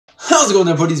How's it going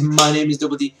there, buddies? My name is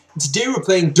Double D, and today we're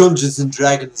playing Dungeons &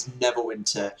 Dragons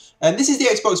Neverwinter. And this is the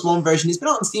Xbox One version. It's been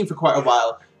out on Steam for quite a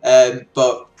while,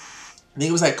 but I think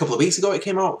it was like a couple of weeks ago it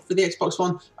came out for the Xbox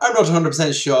One. I'm not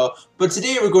 100% sure, but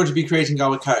today we're going to be creating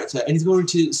our character, and he's going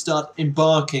to start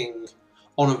embarking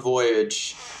on a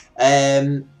voyage.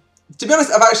 To be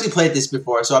honest, I've actually played this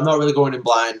before, so I'm not really going in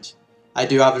blind. I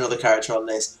do have another character on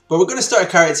this, but we're going to start a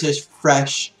character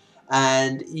fresh.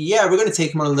 And yeah, we're going to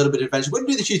take him on a little bit of adventure. We're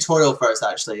going to do the tutorial first,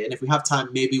 actually, and if we have time,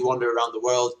 maybe wander around the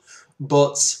world.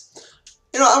 But,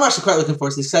 you know, I'm actually quite looking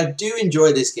forward to this, because I do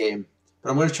enjoy this game. But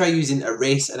I'm going to try using a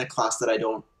race and a class that I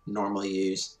don't normally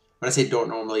use. When I say don't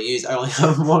normally use, I only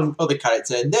have one other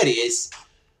character, and there he is.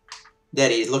 There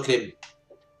he is, look at him.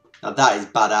 Now that is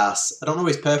badass. I don't know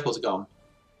where his purple's gone.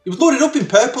 He was loaded up in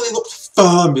purple, he looked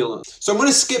fabulous. So I'm going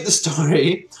to skip the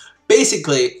story.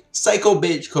 Basically, Psycho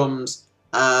Bitch comes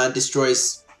and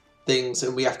destroys things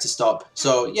and we have to stop.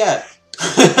 So yeah,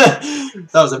 that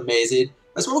was amazing.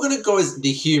 That's what we're going to go as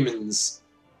the humans,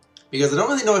 because I don't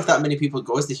really know if that many people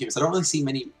go as the humans. I don't really see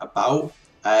many about.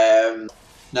 No,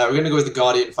 we're going to go as the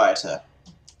Guardian Fighter.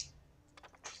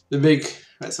 The big...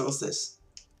 Right, so what's this?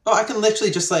 Oh, I can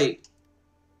literally just like...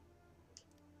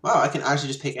 Wow, I can actually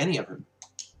just pick any of them.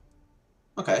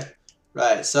 Okay.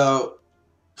 Right, so...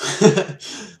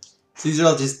 So these are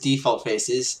all just default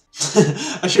faces.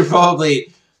 I should probably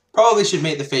should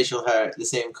make the facial hair the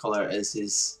same color as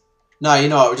his... No, you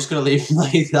know what, we're just going to leave him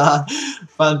like that.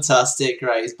 Fantastic.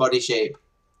 Right, his body shape.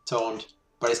 Toned.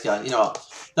 Body scale. You know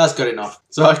what, that's good enough.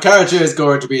 So our character is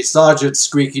going to be Sergeant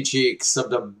Squeeky Cheeks of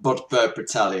the Buttburn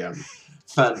Battalion.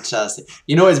 Fantastic.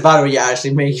 You know it's bad when you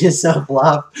actually make yourself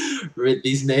laugh with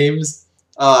these names?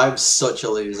 Oh, I'm such a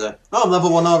loser. Oh, I'm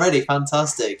level 1 already.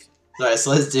 Fantastic. Right,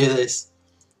 so let's do this.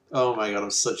 Oh my god,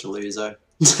 I'm such a loser.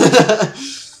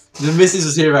 The missus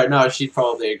was here right now, she'd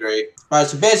probably agree. Right,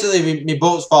 so basically my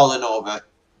boat's falling over.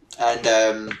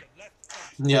 And,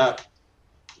 yeah.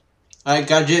 Alright,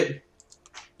 Gadget.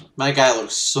 My guy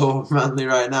looks so manly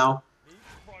right now.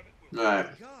 Right.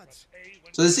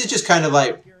 So this is just kind of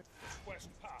like...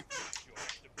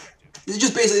 This is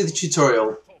just basically the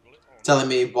tutorial. Telling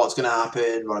me what's going to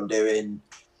happen, what I'm doing.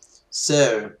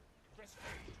 So,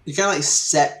 you kind of like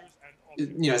set...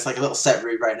 You know, it's like a little set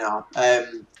route right now.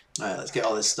 Alright, let's get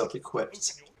all this stuff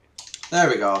equipped. There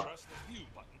we go.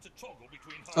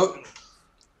 Oh.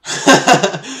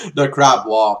 The crab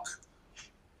walk.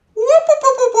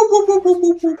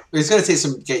 It's going to take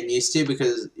some getting used to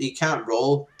because you can't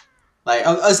roll. Like,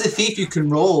 as a thief you can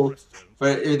roll.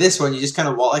 But with this one, you just kind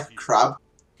of walk like a crab.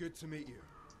 Good to meet you.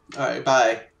 Alright,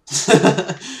 bye.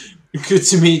 Good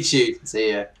to meet you.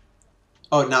 See ya.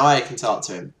 Oh, now I can talk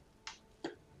to him.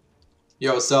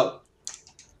 Yo, what's up?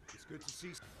 It's good to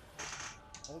see.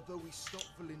 Although we stopped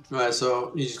for right,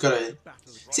 so you just gotta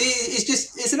see.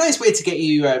 It's a nice way to get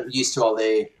you used to all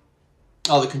the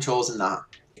controls and that.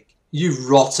 You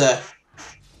rotter,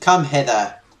 come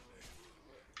hither.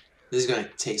 This is gonna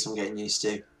take some getting used to.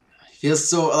 It feels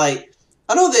so like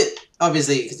I know that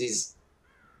obviously because he's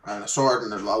a sword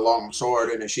and a long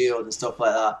sword and a shield and stuff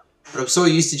like that. But I'm so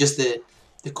used to just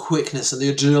the quickness and the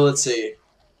agility.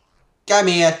 Come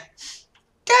here.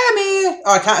 Come here!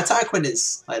 Oh, I can't attack when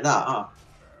it's like that. Oh,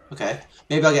 okay.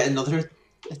 Maybe I'll get another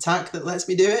attack that lets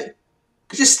me do it.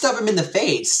 Could just stab him in the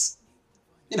face.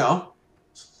 You know,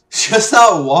 just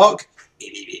that walk.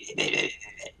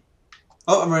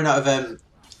 Oh, I'm running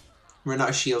out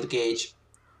of shield gauge.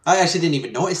 I actually didn't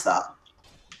even notice that.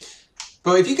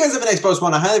 But if you guys have an Xbox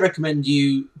One, I highly recommend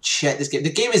you check this game.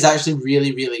 The game is actually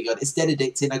really, really good. It's dead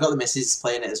addicting. I got the missus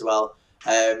playing it as well.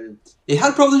 It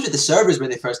had problems with the servers when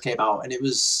they first came out, and it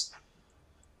was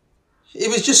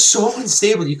just so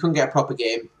unstable you couldn't get a proper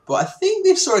game. But I think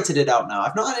they've sorted it out now.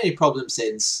 I've not had any problems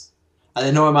since. And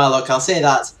then knowing my luck, I'll say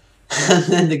that, and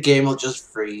then the game will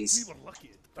just freeze.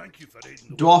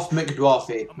 Dwarf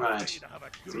McDwarfy. Right.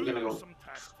 So we're gonna go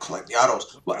collect the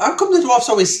arrows. Well, how come the dwarfs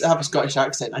always have a Scottish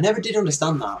accent? I never did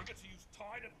understand that.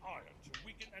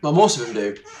 Well, most of them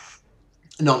do.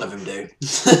 None of them do.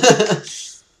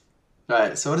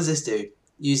 Right, so what does this do?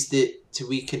 Use it to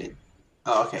weaken it.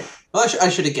 Oh, okay. Well, I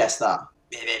should have guessed that.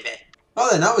 Oh,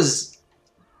 then that was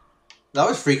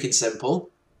freaking simple.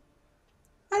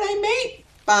 Hello, mate.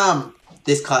 Bam.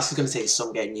 This class is going to take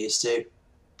some getting used to.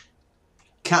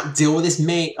 Can't deal with this,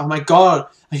 mate. Oh my god.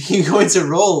 Are you going to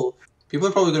roll? People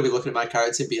are probably going to be looking at my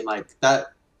character being like,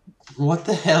 that... What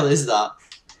the hell is that?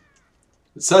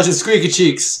 Sergeant Squeeky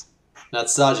Cheeks.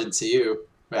 That's Sergeant to you.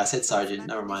 Wait, I said Sergeant.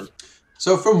 Never mind.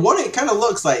 So from what it kind of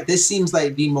looks like, this seems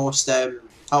like the most, out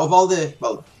of all the,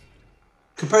 well,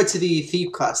 compared to the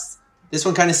Thief class, this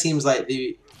one kind of seems like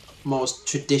the most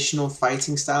traditional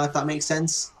fighting style, if that makes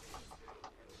sense.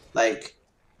 Like,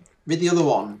 with the other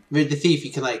one, with the thief,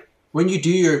 you can like, when you do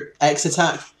your X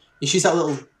attack, it shoots that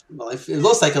little, well, it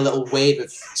looks like a little wave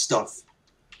of stuff.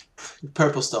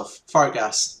 Purple stuff. Fart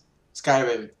gas.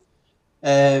 Skyrim.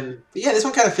 But yeah, this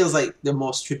one kind of feels like the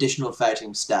most traditional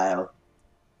fighting style.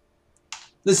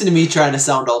 Listen to me trying to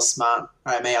sound all smart.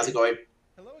 Alright, mate, how's it going?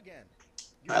 Hello again.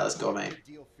 Alright, let's go, mate.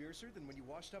 Deal fiercer than when you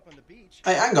washed up on the beach.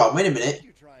 Hey, hang on, wait a minute.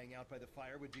 You trying out by the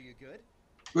fire would do you good.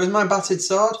 Where's my battered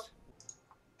sword?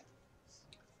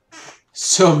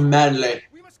 So manly.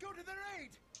 We must go to their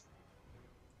aid.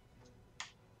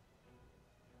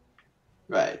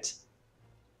 Right.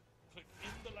 Click in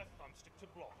the left thumbstick to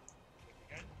block. Click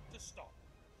again to stop.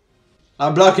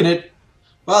 I'm blocking it.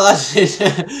 Well,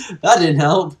 that didn't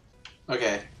help.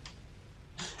 Okay.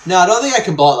 No, I don't think I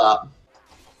can block that.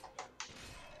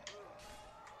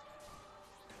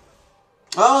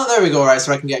 Oh, there we go. Right,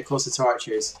 so I can get closer to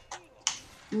archers.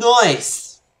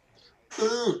 Nice.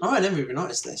 Oh, I never even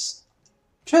noticed this.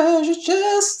 Treasure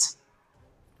chest.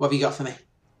 What have you got for me?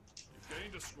 You've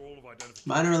gained a scroll of identification.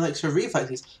 Minor elixir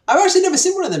reflexes. I've actually never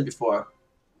seen one of them before.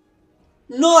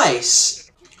 Nice.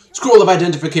 Scroll of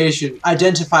identification.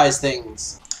 Identifies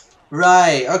things.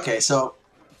 Right, okay, so,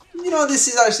 you know, this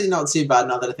is actually not too bad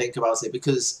now that I think about it,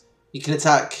 because you can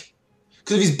attack,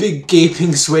 because of these big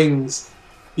gaping swings,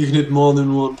 you can hit more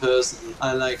than one person.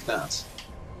 I like that.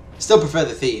 Still prefer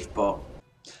the thief, but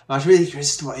I'm actually really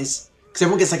curious as to what is, because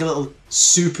everyone gets like a little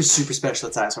super special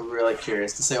attack, so I'm really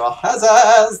curious to see what has.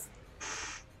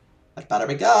 That better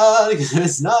be good, because if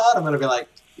it's not, I'm going to be like,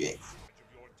 yeah.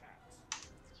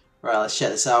 Right, let's check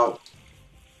this out.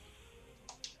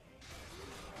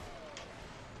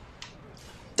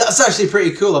 That's actually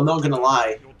pretty cool, I'm not gonna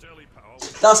lie.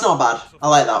 That's not bad. I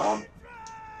like that one.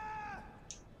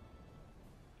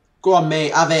 Go on,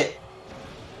 mate, have it.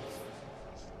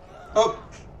 Oh.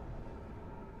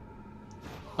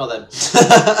 Oh then.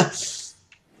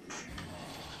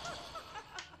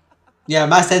 Yeah,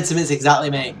 my sentiments exactly,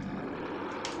 mate.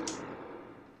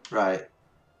 Right.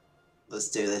 Let's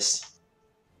do this.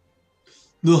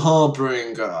 The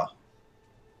Harbinger.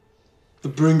 The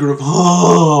bringer of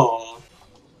harm.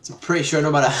 So I'm pretty sure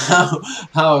no matter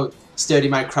how sturdy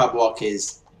my crab walk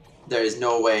is, there is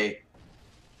no way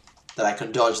that I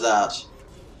can dodge that.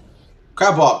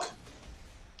 Crab walk!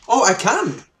 Oh, I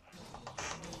can!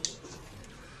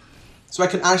 So I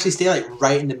can actually stay like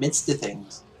right in the midst of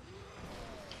things.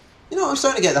 You know, I'm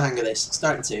starting to get the hang of this.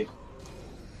 Starting to.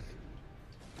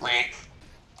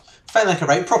 Fight like a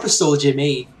right proper soldier,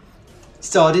 me.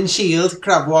 Sword and shield,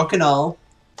 crab walk and all.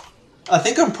 I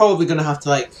think I'm probably going to have to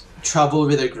like travel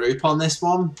with a group on this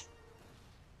one.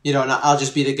 You know, and I'll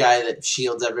just be the guy that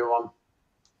shields everyone.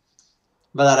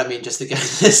 By that I mean just the guy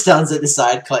that stands at the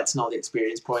side collecting all the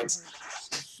experience points.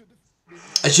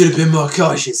 I should have been more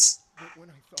cautious.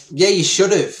 Yeah, you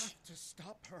should have.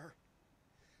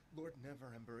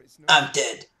 I'm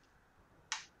dead.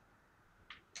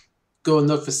 Go and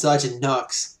look for Sergeant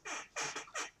Knox.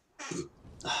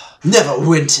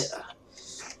 Neverwinter.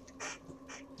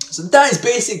 So that is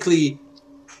basically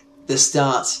the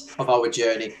start of our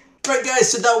journey. Right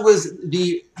guys, so that was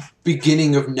the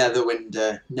beginning of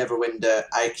Neverwinter.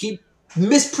 I keep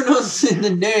mispronouncing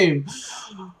the name.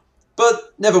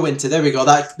 But Neverwinter, there we go.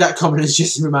 That comment has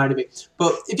just reminded me.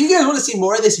 But if you guys want to see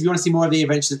more of this, if you want to see more of the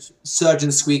adventures of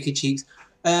Sergeant Squeaky Cheeks,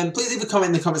 please leave a comment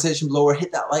in the comment section below or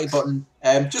hit that like button,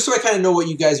 just so I kind of know what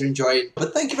you guys are enjoying.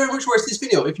 But thank you very much for watching this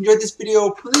video. If you enjoyed this video,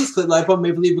 please click the like button,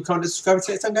 maybe leave a comment, subscribe.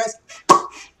 Until next time, guys.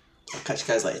 I'll catch you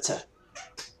guys later.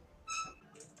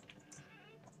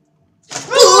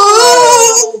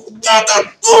 What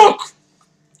the fuck?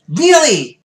 Really?